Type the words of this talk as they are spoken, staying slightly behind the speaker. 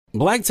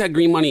Black Tech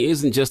Green Money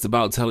isn't just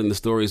about telling the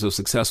stories of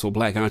successful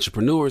Black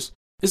entrepreneurs.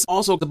 It's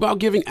also about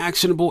giving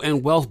actionable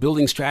and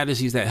wealth-building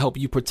strategies that help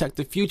you protect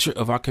the future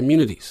of our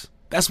communities.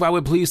 That's why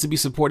we're pleased to be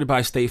supported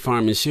by State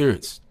Farm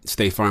Insurance.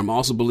 State Farm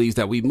also believes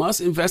that we must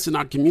invest in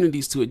our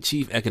communities to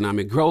achieve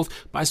economic growth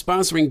by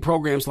sponsoring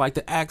programs like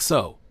the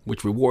ACT-SO,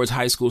 which rewards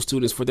high school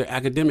students for their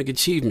academic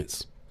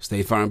achievements.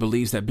 State Farm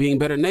believes that being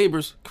better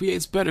neighbors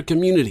creates better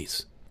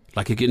communities.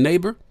 Like a good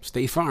neighbor,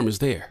 State Farm is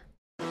there.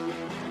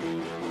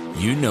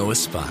 You know a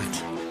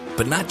spot,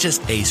 but not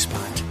just a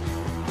spot,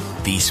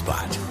 the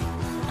spot.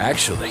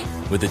 Actually,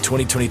 with the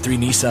 2023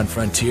 Nissan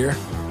Frontier,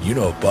 you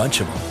know a bunch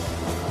of them.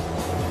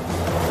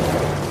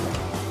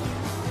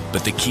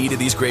 But the key to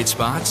these great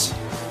spots?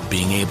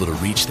 Being able to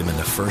reach them in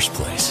the first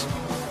place.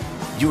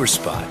 Your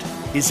spot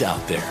is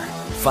out there.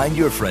 Find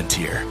your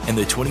Frontier in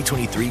the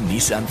 2023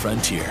 Nissan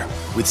Frontier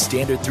with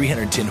standard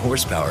 310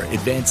 horsepower,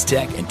 advanced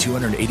tech, and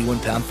 281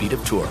 pound-feet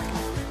of torque.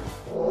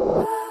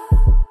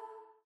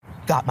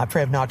 Got my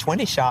Prevnar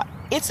 20 shot.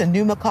 It's a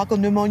pneumococcal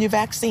pneumonia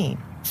vaccine.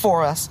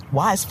 For us,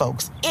 wise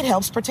folks, it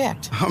helps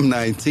protect. I'm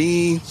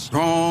 19,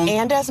 strong.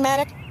 And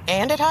asthmatic,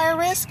 and at higher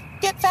risk.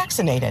 Get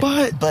vaccinated.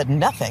 But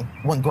nothing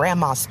when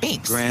grandma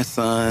speaks.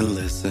 Grandson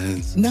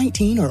listens.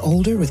 19 or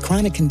older with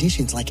chronic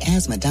conditions like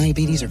asthma,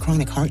 diabetes, or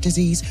chronic heart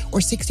disease, or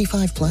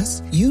 65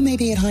 plus, you may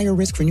be at higher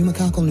risk for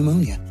pneumococcal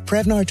pneumonia.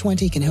 Prevnar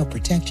 20 can help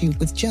protect you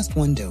with just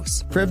one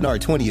dose. Prevnar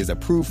 20 is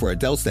approved for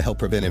adults to help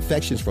prevent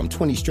infections from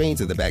 20 strains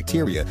of the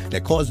bacteria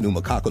that cause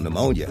pneumococcal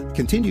pneumonia.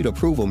 Continued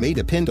approval may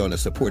depend on a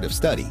supportive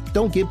study.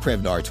 Don't get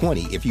Prevnar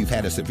 20 if you've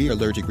had a severe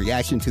allergic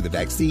reaction to the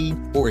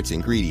vaccine or its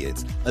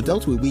ingredients.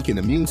 Adults with weakened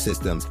immune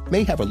systems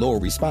may have a lower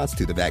response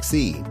to the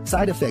vaccine.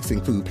 Side effects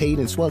include pain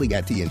and swelling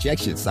at the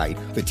injection site,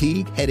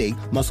 fatigue, headache,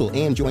 muscle,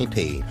 and joint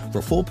pain.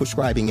 For full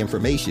prescribing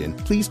information,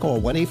 please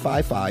call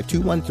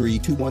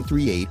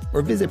 1-855-213-2138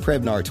 or visit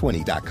Prevnar20.com.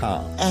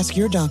 Ask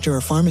your doctor or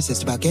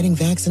pharmacist about getting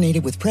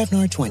vaccinated with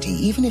Prevnar 20,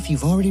 even if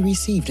you've already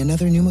received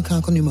another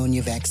pneumococcal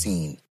pneumonia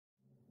vaccine.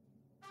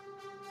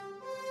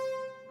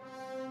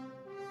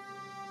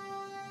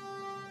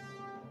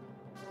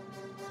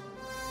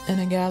 In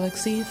a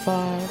galaxy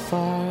far,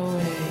 far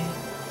away,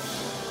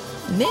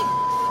 Nick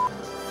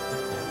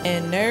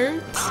and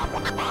nerds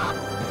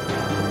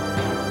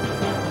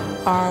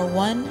are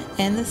one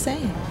and the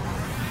same.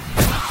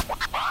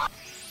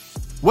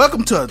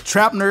 Welcome to a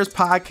Trap Nerds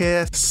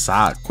Podcast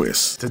Side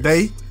Quest.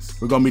 Today,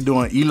 we're going to be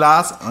doing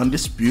Eli's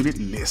Undisputed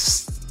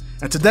List.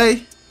 And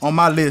today, on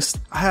my list,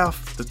 I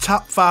have the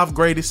top 5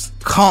 greatest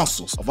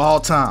consoles of all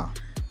time.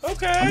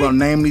 Okay. I'm going to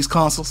name these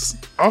consoles.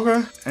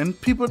 Okay. And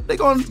people, they're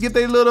going to get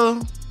their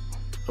little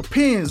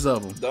opinions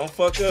of them. Don't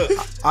fuck up.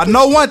 I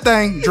know one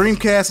thing,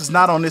 Dreamcast is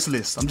not on this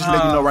list. I'm just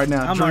letting you know right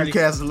now.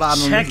 Dreamcast is not on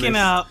this list. Checking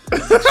out.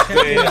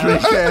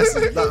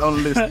 Dreamcast is not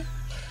on the list.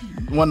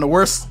 One of the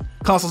worst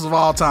consoles of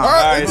all time. All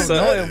right, so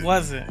no, it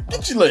wasn't.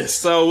 Get your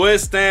list. So what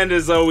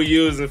standards are we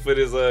using for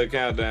this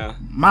countdown?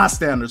 My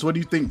standards. What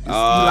do you think is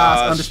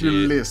Eli's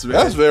Undisputed List? Man?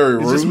 That's very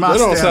It's rude. just my That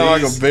don't sound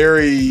like a standards.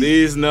 very...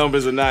 These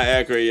numbers are not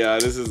accurate, y'all.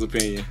 This is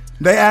opinion.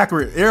 They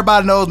accurate.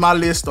 Everybody knows my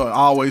lists are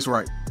always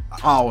right.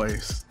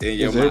 Always. In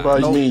your Is mind.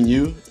 everybody mean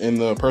you in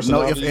the No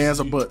personality? ifs, ands,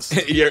 or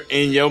buts. You're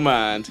in your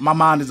mind. My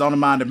mind is the only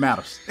mind that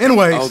matters.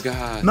 Anyways, Oh,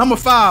 God. number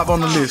 5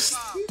 on the list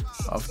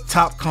of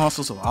top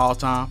consoles of all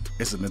time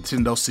is a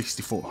Nintendo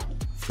 64.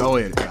 Go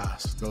at it,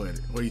 guys. Go at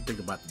it. What do you think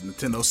about the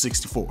Nintendo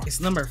 64? It's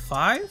number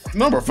 5?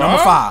 Number 5?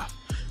 Number 5.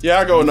 Yeah,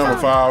 I go with number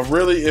 5.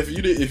 Really,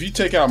 if you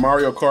take out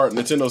Mario Kart,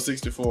 Nintendo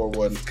 64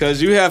 wasn't.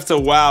 Because you have to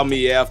wow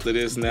me after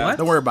this now. What?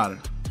 Don't worry about it.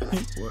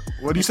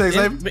 What do you say,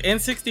 Xavier?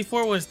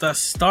 N64 was the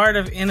start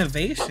of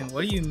innovation.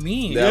 What do you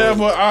mean? Yeah,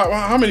 but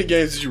how many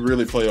games did you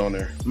really play on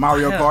there?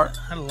 Mario I had- Kart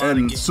I had a lot of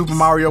and games. Super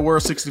Mario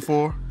World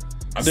 64.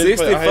 I didn't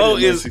play- I 64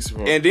 hated is,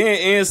 64. and then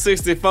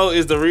N64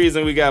 is the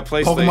reason we got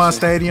PlayStation. Pokemon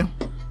Stadium.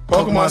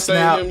 Pokemon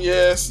Snap. Stadium,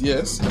 yes.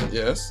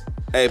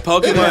 Hey, They had a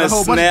Pokemon whole bunch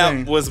of Snap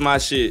games. was my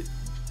shit.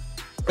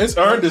 It's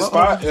earned its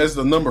spot as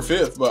the number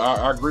 5th, but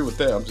I agree with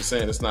that. I'm just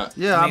saying it's not.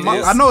 Yeah, I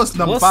mean, I know it's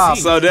number we'll 5.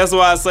 see. So that's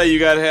why I say you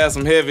got to have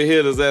some heavy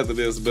hitters after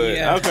this. But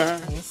Yeah. okay,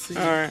 We'll see.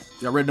 all right.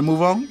 Y'all ready to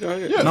move on? Go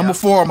ahead. Yeah. Number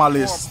 4 on my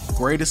list.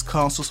 Greatest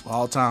consoles of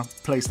all time.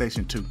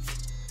 PlayStation 2.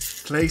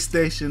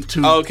 PlayStation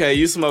 2. Okay,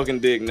 you smoking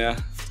dick now.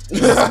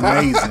 It's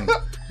amazing.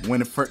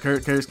 When it first came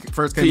out.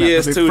 'Cause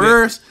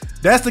PS2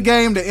 that's the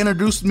game that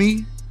introduced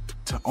me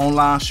to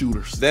online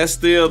shooters. That's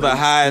still the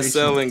highest PlayStation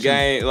selling 2.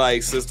 game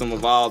like system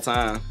of all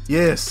time,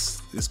 Yes.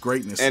 It's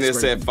greatness. and it's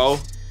at greatness. 4.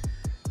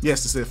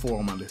 Yes, it's at 4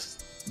 on my list.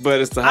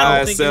 But it's the I don't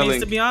highest think it needs selling.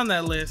 to be on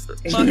that list.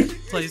 Fuck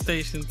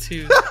PlayStation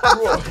 2.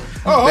 Oh,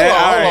 hold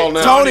That- on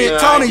now. Tony, I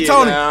Tony, get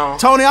Tony, it now.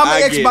 Tony, I'm I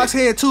an get Xbox it.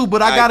 head too,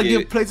 but I I gotta get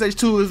give it. PlayStation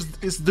 2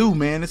 its due,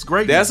 man. It's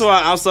great. That's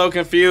why I'm so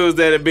confused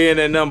that it being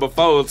at number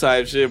 4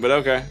 type shit. But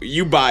okay,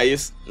 you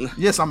biased.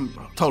 Yes, I'm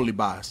totally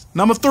biased.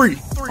 Number 3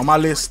 on my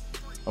list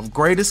of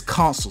greatest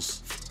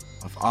consoles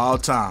of all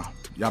time.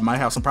 Y'all might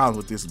have some problems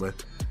with this, but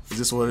it's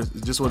just what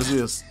it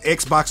is.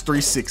 Xbox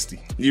 360.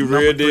 You Number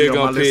real 3 deal on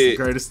my gonna list of pick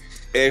greatest.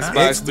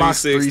 Xbox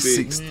Xbox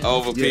 360 360.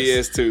 over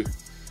Yes. PS2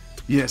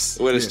 Yes.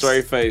 with a yes.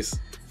 straight face.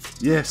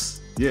 Yes.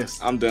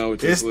 I'm done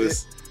with this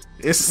list.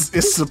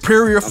 It's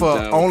superior for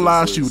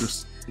online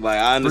shooters. Like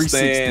I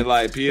understand,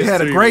 like PS3 it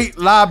had a great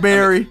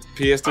library.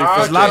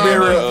 PS3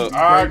 library.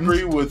 I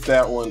agree with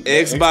that one.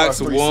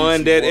 Xbox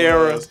won that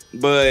era,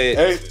 but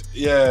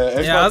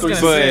Xbox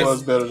 360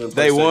 was better than PlayStation.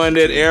 They won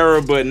that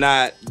era, but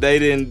they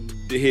didn't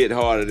hit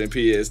harder than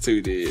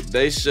PS2 did.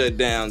 They shut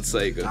down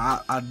Sega.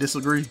 I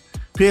disagree.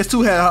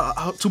 PS2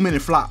 had too many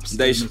flops in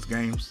these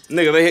games.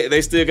 Nigga,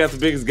 they still got the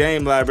biggest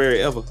game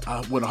library ever.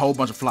 With a whole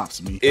bunch of flops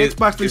to me.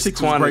 Xbox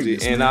 360 was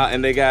great.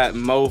 And they got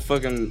more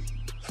fucking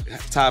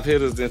top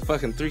hitters than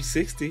fucking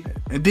 360.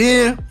 And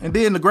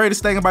then the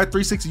greatest thing about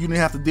 360, you didn't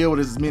have to deal with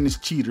as many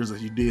cheaters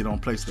as you did on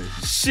PlayStation.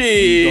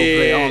 Shit. You go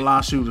play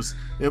online shooters.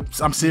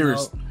 I'm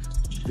serious.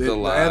 The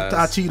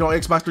anti-cheat on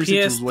Xbox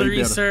 360 was way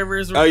better.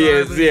 Servers were all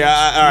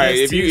right.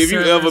 If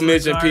you ever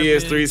mention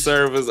PS3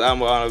 servers,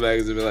 I'm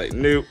automatically be like,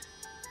 nope.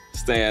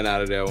 Staying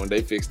out of that one.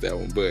 They fixed that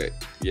one. But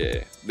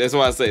yeah, that's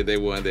why I say they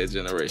won that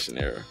generation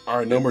era. All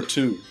right, number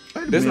 2.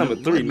 That's number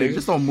 3, nigga.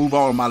 Just don't move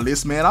on my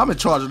list, man. I'm in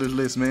charge of this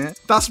list, man.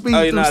 Stop speeding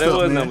through that stuff,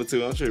 was man. number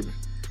 2. I'm tripping.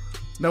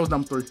 That was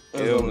number 3.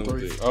 That was number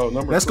 3. Oh,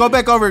 number Let's 3. go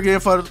back over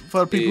again for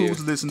the people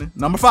who's listening.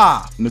 Number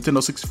 5,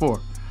 Nintendo 64.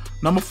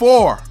 Number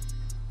 4,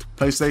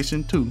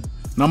 PlayStation 2.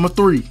 Number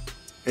 3,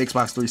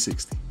 Xbox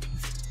 360.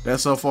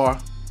 That's so far.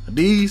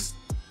 These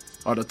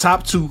are the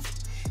top 2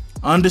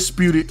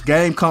 undisputed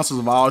game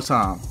consoles of all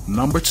time.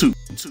 Number 2.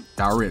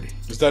 Y'all ready?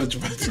 Is that a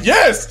dramatic?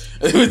 Yes!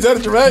 Is that a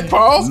dramatic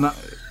pause?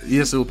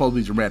 Yes, it was supposed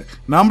to be dramatic.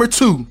 Number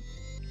 2.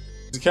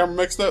 Is the camera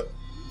mixed up?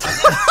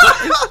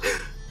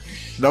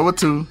 Number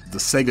 2, the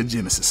Sega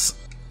Genesis.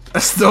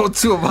 That's number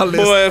 2 of my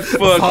list. Boy,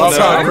 fuck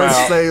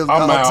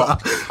I'm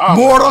out.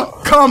 Mortal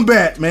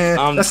Kombat,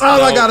 man. That's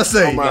all I gotta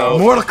say.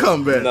 Mortal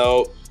Kombat.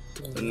 No.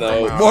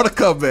 Mortal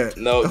Kombat.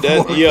 No,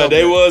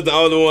 they was the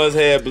only ones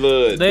had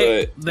blood.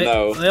 They they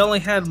only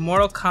had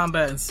Mortal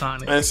Kombat and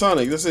Sonic.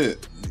 That's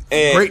it.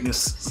 And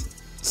greatness.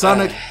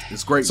 Sonic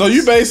is great. So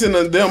you basing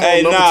them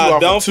on number 2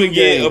 off don't of 2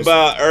 forget games.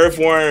 about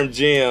Earthworm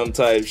Jim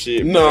type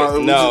shit. No,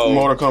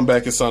 Mortal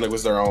Kombat and Sonic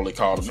was their only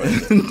call to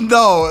fame.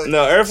 No,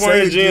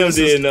 Earthworm Jim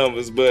did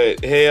numbers,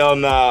 but hell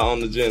nah on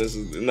the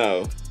Genesis.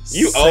 No,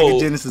 you Sega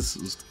old. Genesis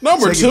was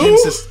number Sega 2.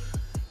 Genesis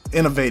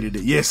innovated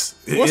it. Yes.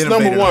 What's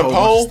number 1?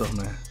 Pong.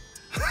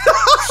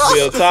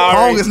 The Atari.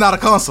 Pong is not a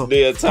console.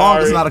 The Atari.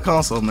 Pong is not a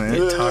console, man.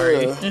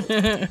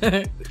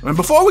 And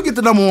before we get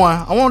to number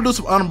 1, I want to do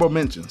some honorable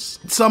mentions.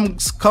 Some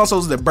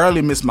consoles that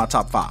barely missed my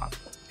top 5.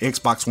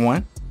 Xbox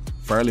One,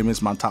 barely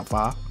missed my top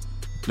 5.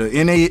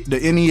 The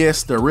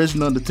NES, the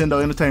original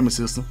Nintendo Entertainment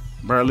System,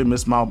 barely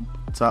missed my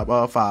top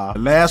 5. The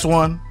last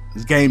one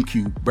is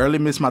GameCube, barely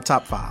missed my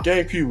top 5.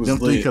 GameCube was Them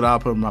lit. 3 could I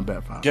put in my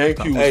back 5.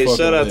 GameCube was Hey, fucking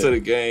shout out lit. to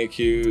the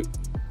GameCube.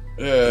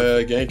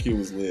 Yeah, GameCube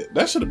was lit.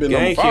 That should have been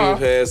number 5. GameCube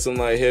had some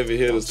like heavy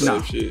hitters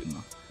type shit.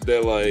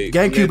 That like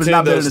GameCube is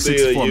not better than Nintendo still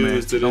 64, man.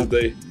 used to this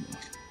day.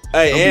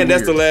 Hey, and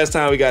that's the last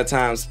time we got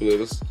Time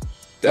Splitters.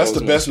 That's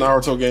the best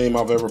Naruto game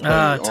I've ever played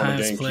on the Time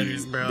GameCube.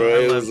 Splitters, bro.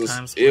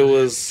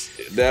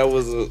 That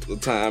was a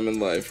time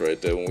in life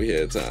right there when we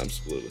had Time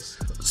Splitters.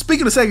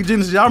 Speaking of Sega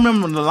Genesis, y'all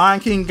remember the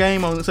Lion King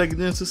game on the Sega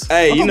Genesis?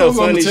 Hey, you know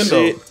funny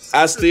shit.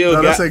 I still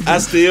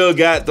No,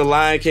 got the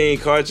Lion King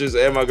cartridge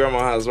at my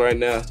grandma's house right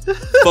now.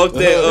 Fuck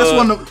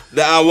that.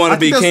 That I want to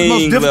be king That's the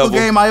most difficult level.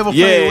 game I ever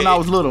played when I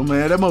was little,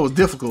 man. That one was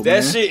difficult.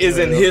 That man. shit is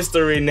in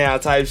history now.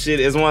 Type shit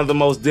is one of the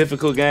most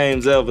difficult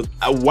games ever.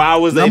 Why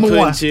was they Number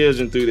putting 1.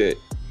 children through that?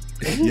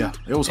 Yeah,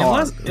 it was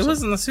hard. It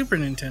wasn't the Super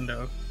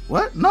Nintendo.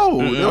 What?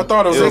 No, I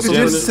thought it was Sega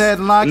Genesis had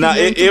Lion King. Nah,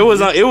 game it too.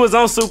 was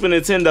on Super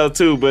Nintendo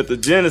too, but the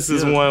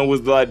Genesis one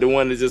was like the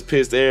one that just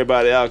pissed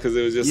everybody out because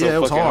it was just Yeah, it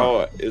so was fucking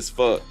hard. hard as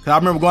fuck. I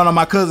remember going to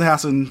my cousin's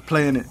house and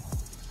playing it.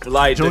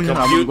 Like Junior, the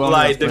I remember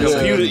going to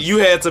computer, my you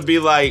had to be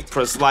like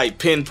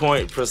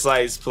pinpoint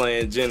precise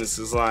playing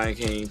Genesis Lion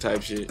King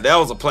type shit. That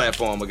was a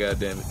platformer,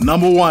 goddammit.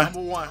 Number 1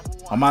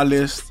 on my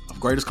list of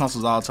greatest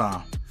consoles of all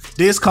time.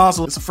 This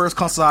console is the first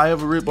console I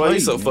ever really Boy, played.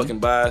 you so man. fucking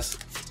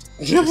biased.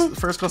 It's the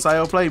first console I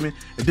ever played, man.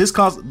 And this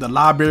console, the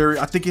library,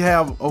 I think you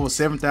have over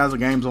 7,000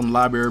 games on the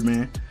library,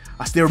 man.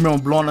 I still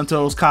remember blowing into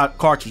those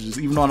cartridges,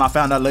 even though I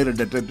found out later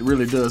that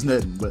really does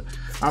nothing. But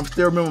I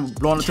still remember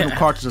blowing into the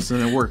cartridges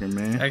and it working,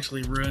 man.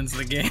 Actually ruins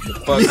the game.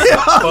 Fuck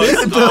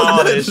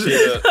all that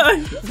shit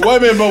up. Wait a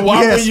minute, but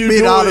why when you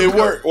spit out do it, of it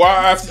work?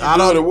 Why after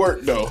you do it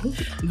work though?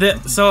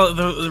 So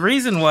the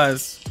reason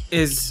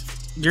is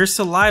your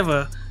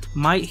saliva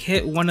might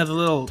hit one of the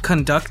little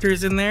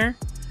conductors in there,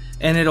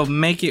 and it'll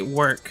make it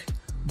work,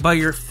 but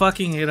you're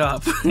fucking it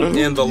up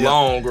in the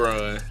long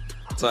run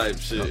type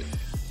shit.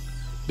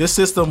 This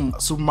system,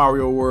 Super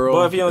Mario World.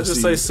 Boy, if you don't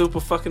just say Super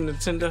fucking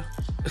Nintendo.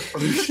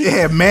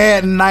 Yeah,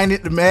 Madden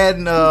 90,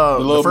 Madden, the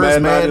little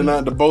first Madden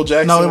 99, the Bo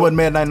Jackson. No, it wasn't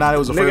Madden 99. It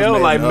was the first. Nigga, it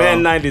was Madden, like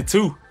Madden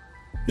 92.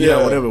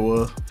 Yeah, whatever it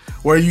was.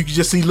 Where you can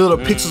just see little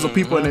pictures of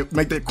people and they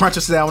make that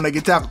crunching sound when they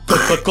get tapped.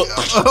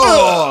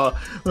 Oh,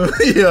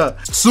 yeah.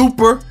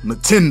 Super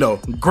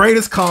Nintendo,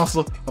 greatest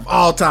console of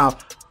all time.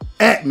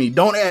 At me,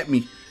 don't at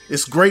me.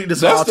 It's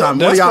greatest of all time.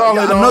 I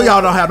know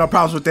y'all don't have no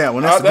problems with that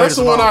one. That's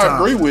the one I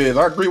time. agree with.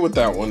 I agree with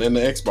that one and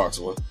the Xbox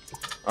one.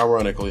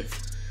 Ironically.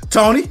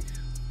 Tony?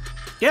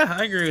 Yeah,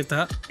 I agree with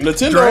that.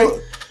 Nintendo.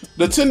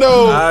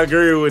 I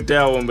agree with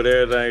that one, but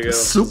everything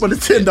else. Super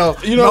Nintendo.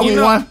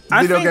 Number one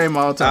video game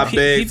all time.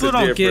 People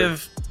don't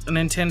give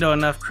Nintendo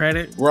enough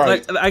credit.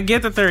 Right. Like, I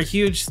get that they're a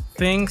huge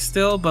thing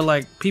still, but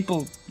like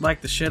people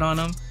like to shit on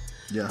them.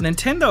 Yeah.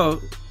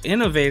 Nintendo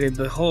innovated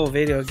the whole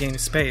video game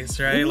space,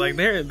 right? Like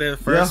they're the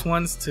first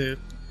ones to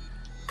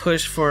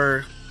push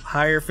for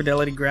higher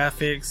fidelity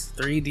graphics,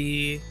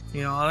 3D,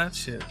 all that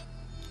shit.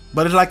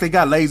 But it's like they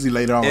got lazy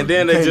later on. And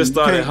then they just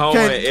started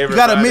homing everybody. You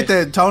gotta admit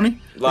that, Tony.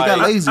 Like, they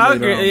got lazy I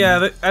later agree.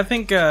 on. Yeah, I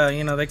think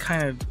they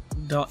kind of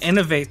don't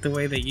innovate the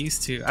way they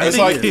used to. I It's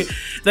think like-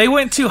 they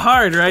went too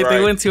hard, right? They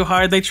Right. went too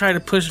hard. They tried to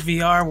push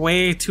VR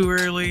way too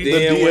early.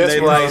 Then when DS they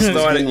was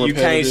started, getting you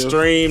can't repetitive.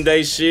 stream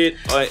they shit,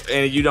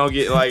 and you don't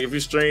get if you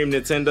stream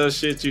Nintendo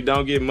shit, you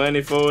don't get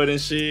money for it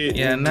and shit.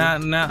 Yeah,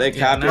 not They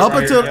copy Up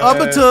right until here. up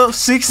until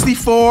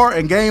 64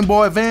 and Game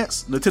Boy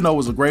Advance, Nintendo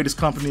was the greatest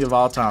company of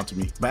all time to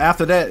me. But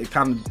after that, it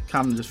kind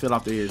of just fell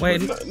off the edge.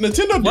 Wait,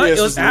 Nintendo what? DS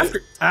It was is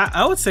after.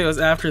 I would say it was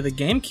after the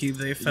GameCube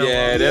they fell.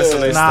 Yeah, off. that's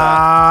when they stopped.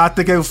 Nah, I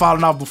think they were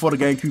falling off before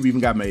the GameCube even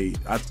got made.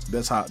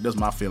 That's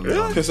my feeling.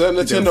 Because that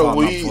Nintendo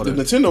Wii, the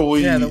Nintendo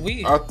Wii, Yeah, the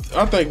Wii.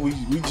 I think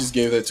we just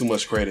gave that too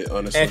much credit,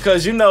 honestly. And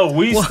because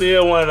we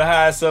still one of the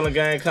highest selling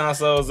game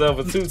consoles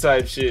ever too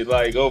type shit,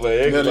 like over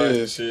Xbox and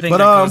I shit. think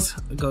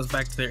that goes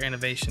back to their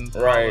innovation,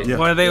 Right. Yeah.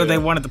 Where they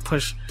wanted to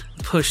push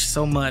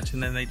so much,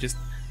 and then they just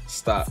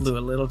Stop. flew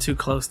a little too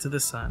close to the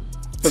sun.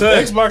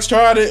 Because Xbox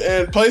tried it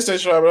and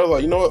PlayStation tried it, but I was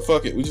like, you know what,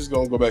 fuck it, we just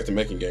gonna go back to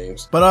making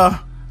games. But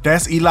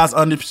that's Eli's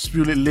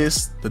undisputed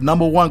list. The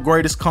number one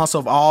greatest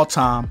console of all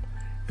time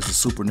is the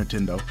Super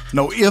Nintendo.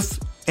 No ifs,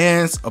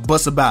 ands, or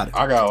buts about it.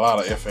 I got a lot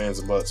of if, ands,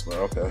 and buts, but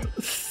okay.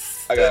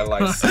 I got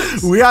like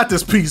 6. We out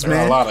this piece, I got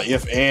man. a lot of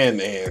if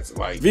and ands.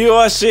 Like, View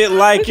our shit,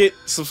 like it,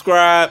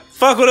 subscribe.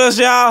 Fuck with us,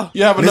 y'all.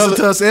 you have Listen another.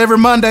 to us every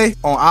Monday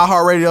on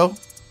iHeartRadio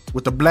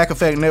with the Black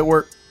Effect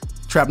Network,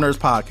 Trap Nerds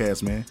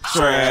Podcast, man.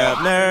 Trap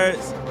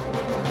nerds.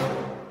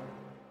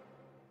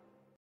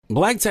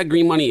 Black Tech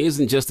Green Money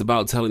isn't just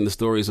about telling the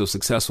stories of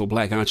successful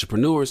black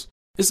entrepreneurs.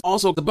 It's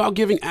also about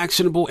giving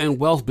actionable and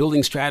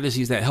wealth-building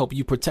strategies that help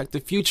you protect the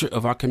future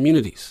of our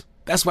communities.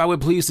 That's why we're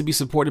pleased to be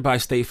supported by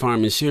State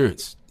Farm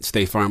Insurance.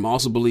 State Farm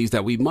also believes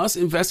that we must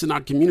invest in our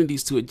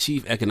communities to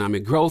achieve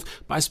economic growth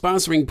by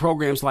sponsoring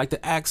programs like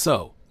the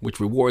ACT-SO, which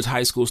rewards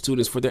high school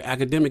students for their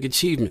academic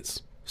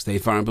achievements.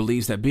 State Farm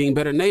believes that being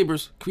better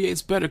neighbors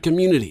creates better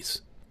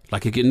communities.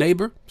 Like a good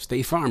neighbor,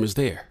 State Farm is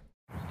there.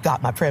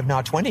 Got my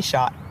Prevnar 20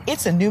 shot.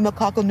 It's a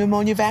pneumococcal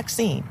pneumonia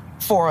vaccine.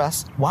 For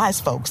us, wise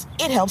folks,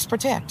 it helps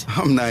protect.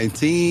 I'm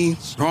 19,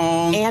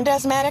 strong. And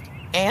asthmatic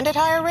and at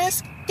higher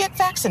risk? Get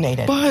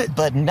vaccinated.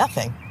 But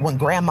nothing when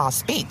grandma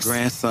speaks.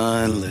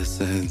 Grandson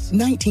listens.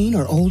 19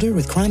 or older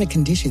with chronic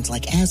conditions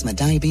like asthma,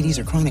 diabetes,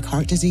 or chronic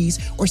heart disease,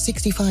 or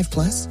 65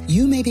 plus,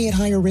 you may be at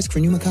higher risk for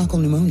pneumococcal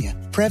pneumonia.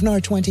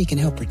 Prevnar 20 can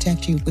help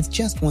protect you with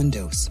just one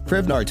dose.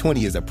 Prevnar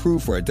 20 is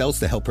approved for adults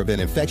to help prevent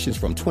infections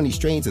from 20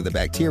 strains of the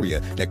bacteria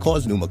that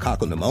cause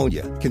pneumococcal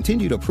pneumonia.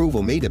 Continued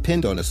approval may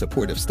depend on a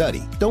supportive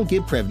study. Don't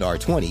give Prevnar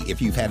 20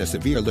 if you've had a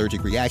severe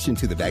allergic reaction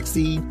to the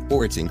vaccine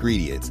or its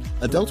ingredients.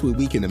 Adults with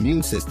weakened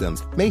immune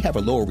systems may have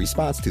a lower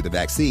response to the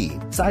vaccine.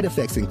 Side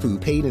effects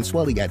include pain and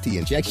swelling at the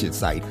injection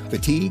site,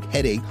 fatigue,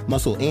 headache,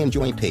 muscle, and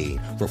joint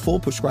pain. For full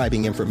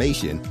prescribing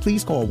information,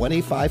 please call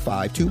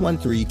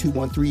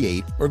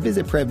 1-855-213-2138 or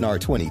visit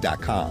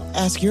Prevnar20.com.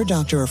 Ask your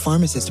doctor or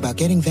pharmacist about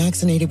getting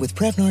vaccinated with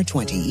Prevnar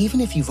 20,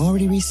 even if you've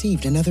already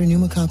received another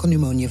pneumococcal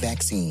pneumonia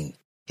vaccine.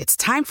 It's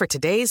time for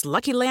today's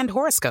Lucky Land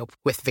horoscope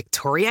with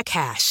Victoria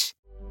Cash.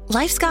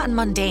 Life's gotten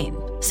mundane,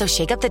 so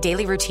shake up the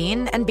daily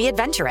routine and be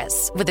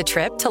adventurous with a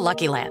trip to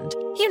Lucky Land.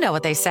 You know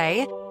what they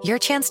say, your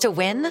chance to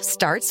win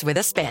starts with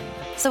a spin.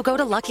 So go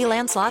to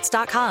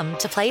LuckyLandSlots.com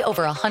to play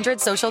over 100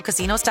 social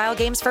casino-style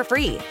games for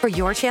free for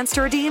your chance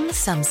to redeem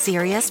some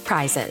serious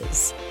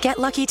prizes. Get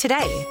lucky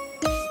today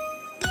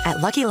at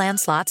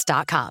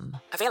LuckyLandSlots.com.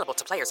 Available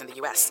to players in the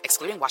U.S.,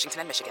 excluding Washington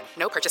and Michigan.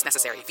 No purchase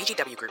necessary.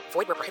 VGW Group.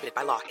 Void where prohibited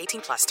by law.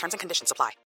 18 plus. Terms and conditions apply.